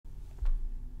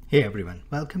Hey everyone,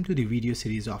 welcome to the video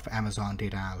series of Amazon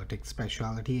Data Analytics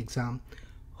Specialty Exam.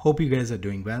 Hope you guys are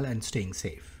doing well and staying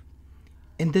safe.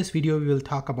 In this video, we will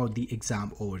talk about the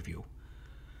exam overview.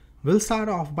 We'll start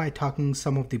off by talking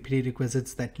some of the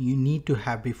prerequisites that you need to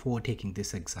have before taking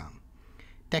this exam.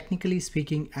 Technically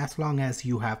speaking, as long as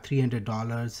you have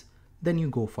 $300, then you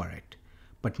go for it.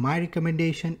 But my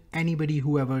recommendation, anybody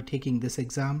who ever taking this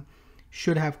exam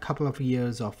should have a couple of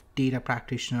years of data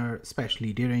practitioner,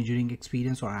 especially data engineering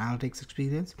experience or analytics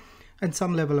experience, and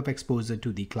some level of exposure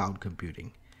to the cloud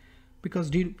computing.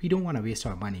 Because we don't want to waste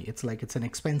our money. It's an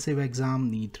expensive exam,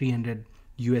 need 300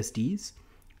 USDs,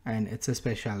 and it's a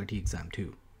specialty exam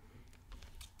too.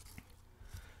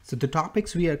 So the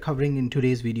topics we are covering in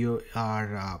today's video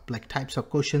are like types of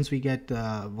questions we get,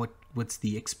 what's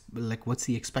the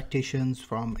expectations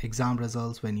from exam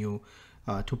results when you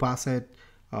to pass it.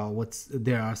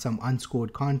 There are some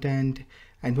unscored content,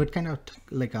 and what kind of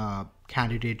a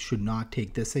candidate should not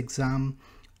take this exam,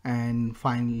 and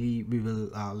finally we will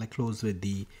close with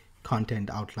the content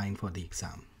outline for the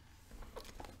exam.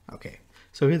 Okay,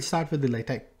 so we'll start with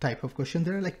the type of question.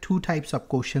 There are two types of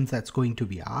questions that's going to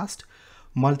be asked: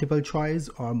 multiple choice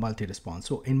or multi-response.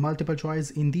 So in multiple choice,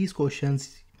 in these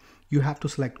questions you have to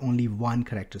select only one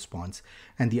correct response,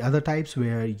 and the other types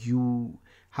where you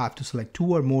have to select 2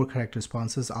 or more correct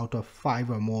responses out of 5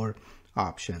 or more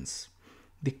options.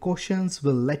 The questions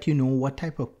will let you know what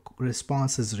type of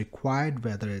response is required,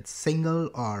 whether it's single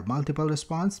or multiple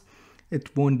response.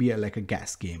 It won't be like a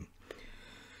guess game.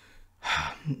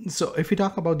 So if we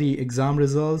talk about the exam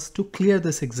results, to clear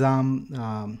this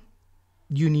exam,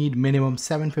 you need minimum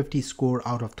 750 score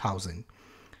out of 1000.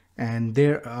 And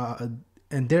there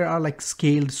are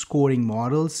scaled scoring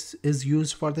models is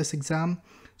used for this exam.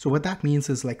 So what that means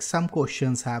is some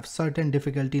questions have certain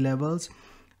difficulty levels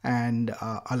and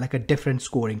are a different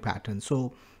scoring pattern.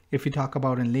 So if we talk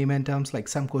about in layman terms,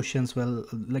 some questions will,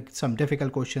 some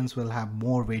difficult questions will have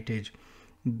more weightage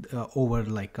over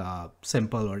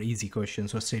simple or easy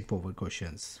questions or straightforward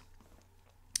questions.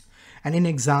 And in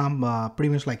exam, pretty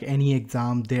much like any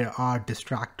exam, there are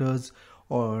distractors,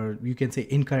 or you can say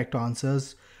incorrect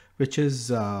answers, which is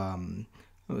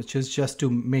just to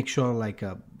make sure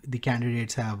the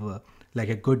candidates have a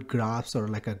good grasp or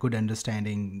a good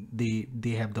understanding.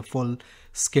 They have the full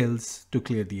skills to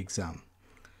clear the exam.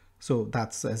 So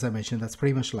that's, as I mentioned, that's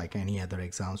pretty much like any other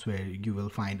exams where you will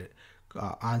find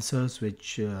answers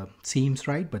which seems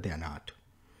right, but they're not.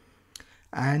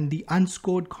 And the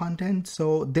unscored content,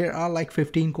 so there are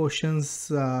 15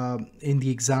 questions in the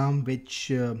exam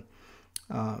which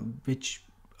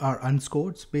are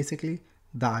unscored. Basically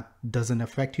that doesn't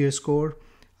affect your score.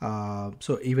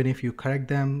 So even if you correct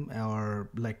them, or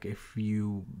if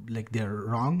you they're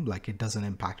wrong, it doesn't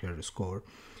impact your score.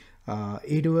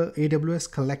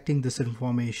 AWS collecting this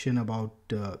information about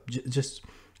just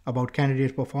about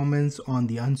candidate performance on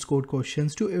the unscored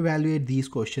questions to evaluate these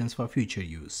questions for future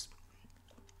use.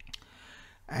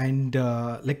 And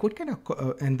what kind of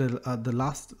and the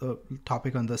last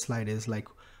topic on the slide is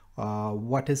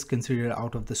what is considered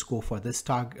out of the scope for this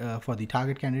for the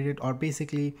target candidate, or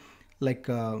basically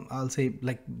I'll say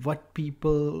what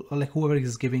people or whoever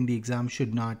is giving the exam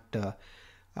should not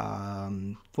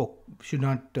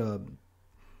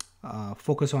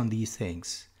focus on these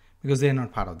things, because they're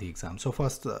not part of the exam. So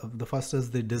the first is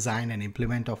the design and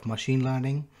implement of machine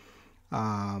learning.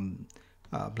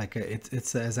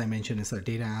 It's as I mentioned, it's a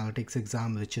data analytics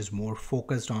exam, which is more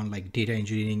focused on data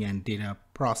engineering and data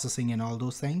processing and all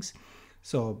those things.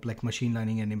 So machine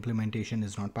learning and implementation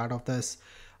is not part of this.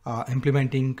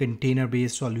 Implementing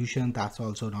container-based solution, that's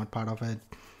also not part of it.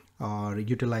 Or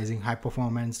utilizing high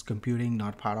performance computing,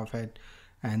 not part of it.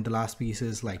 And the last piece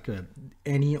is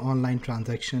any online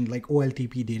transaction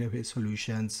OLTP database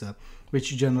solutions,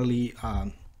 which generally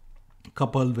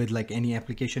coupled with any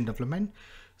application development.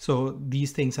 So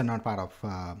these things are not part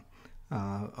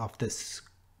of this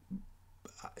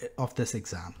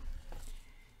exam.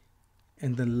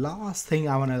 And the last thing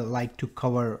I want to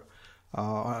cover,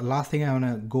 last thing I want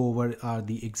to go over are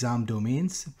the exam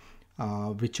domains,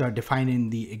 which are defined in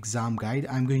the exam guide.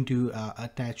 I'm going to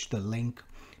attach the link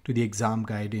to the exam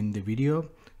guide in the video.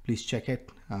 Please check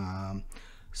it.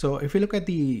 So if you look at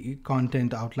the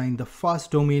content outline, the first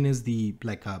domain is the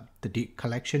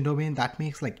collection domain. That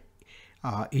makes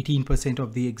 18%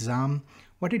 of the exam.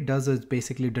 What it does is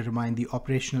basically determine the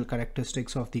operational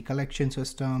characteristics of the collection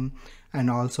system, and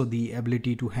also the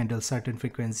ability to handle certain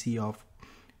frequency of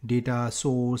data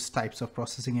source, types of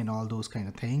processing, and all those kind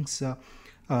of things.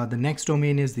 The next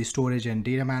domain is the storage and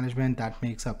data management. That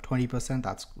makes up 20%.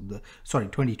 That's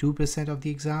 22% of the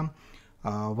exam.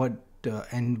 What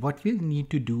what we need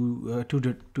to do to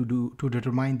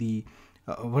determine the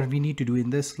what we need to do in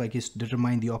this, like, is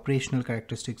determine the operational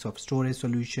characteristics of storage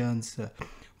solutions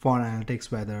for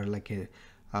analytics, whether like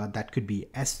that could be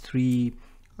S3,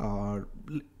 or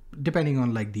depending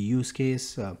on like the use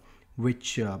case,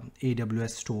 which AWS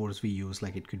stores we use,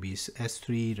 like it could be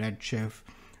S3, Redshift,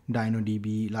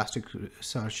 DynamoDB,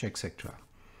 Elasticsearch, etc.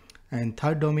 And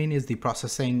third domain is the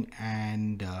processing,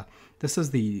 and this is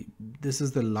the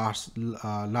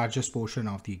largest portion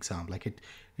of the exam. Like it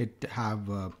have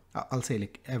I'll say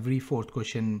like every fourth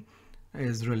question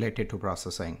is related to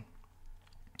processing.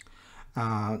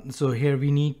 So here we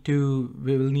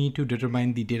will need to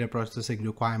determine the data processing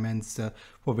requirements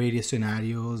for various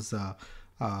scenarios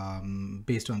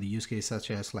based on the use case, such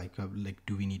as like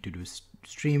do we need to do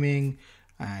streaming,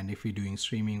 and if we're doing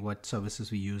streaming, what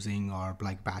services we're using, or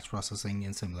like batch processing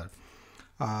and similar.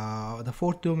 The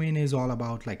fourth domain is all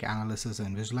about like analysis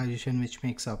and visualization, which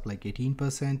makes up like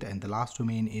 18%, and the last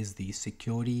domain is the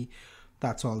security.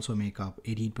 That's also make up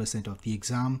 18% of the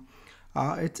exam.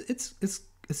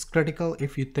 It's critical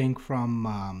if you think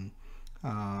from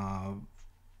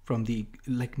the,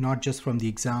 like, not just from the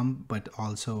exam, but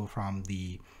also from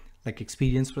the like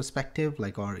experience perspective,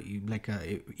 like, or like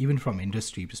even from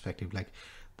industry perspective. Like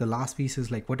the last piece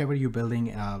is like whatever you're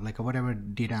building, like whatever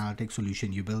data analytics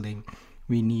solution you're building,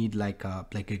 we need like a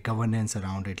governance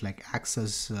around it, like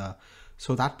access.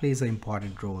 So that plays an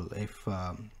important role if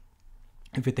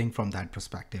you think from that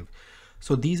perspective.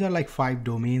 So these are like 5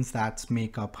 domains that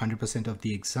make up 100% of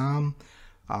the exam.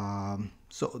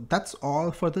 So that's all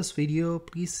for this video.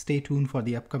 Please stay tuned for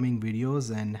the upcoming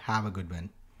videos and have a good one.